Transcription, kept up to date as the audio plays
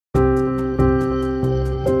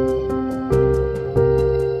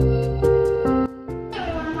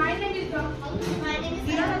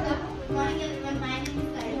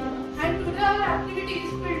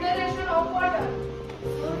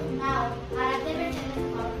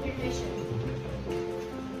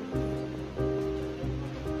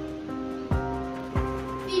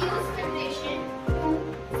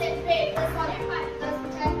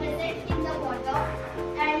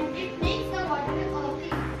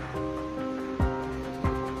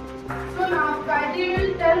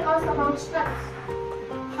about steps.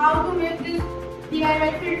 How to make this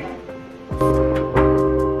DIY filter.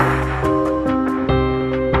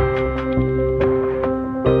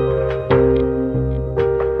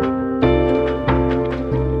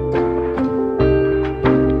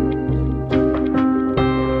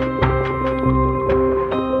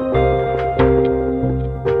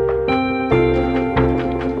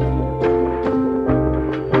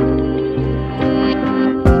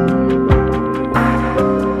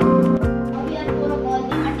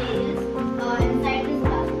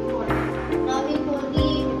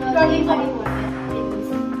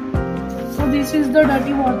 So this is the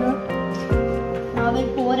dirty water. Now we'll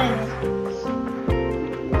pour in.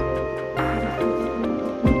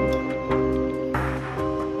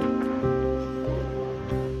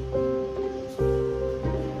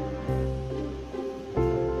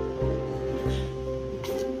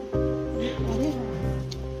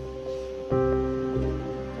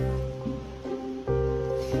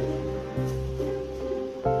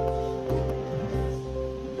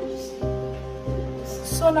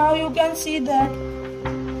 So now you can see that.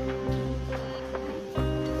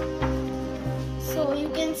 So you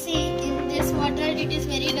can see in this water it is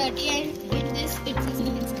very dirty, and in this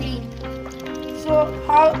it's clean. So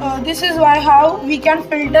how this is how we can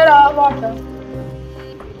filter our water.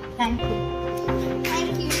 Thank you.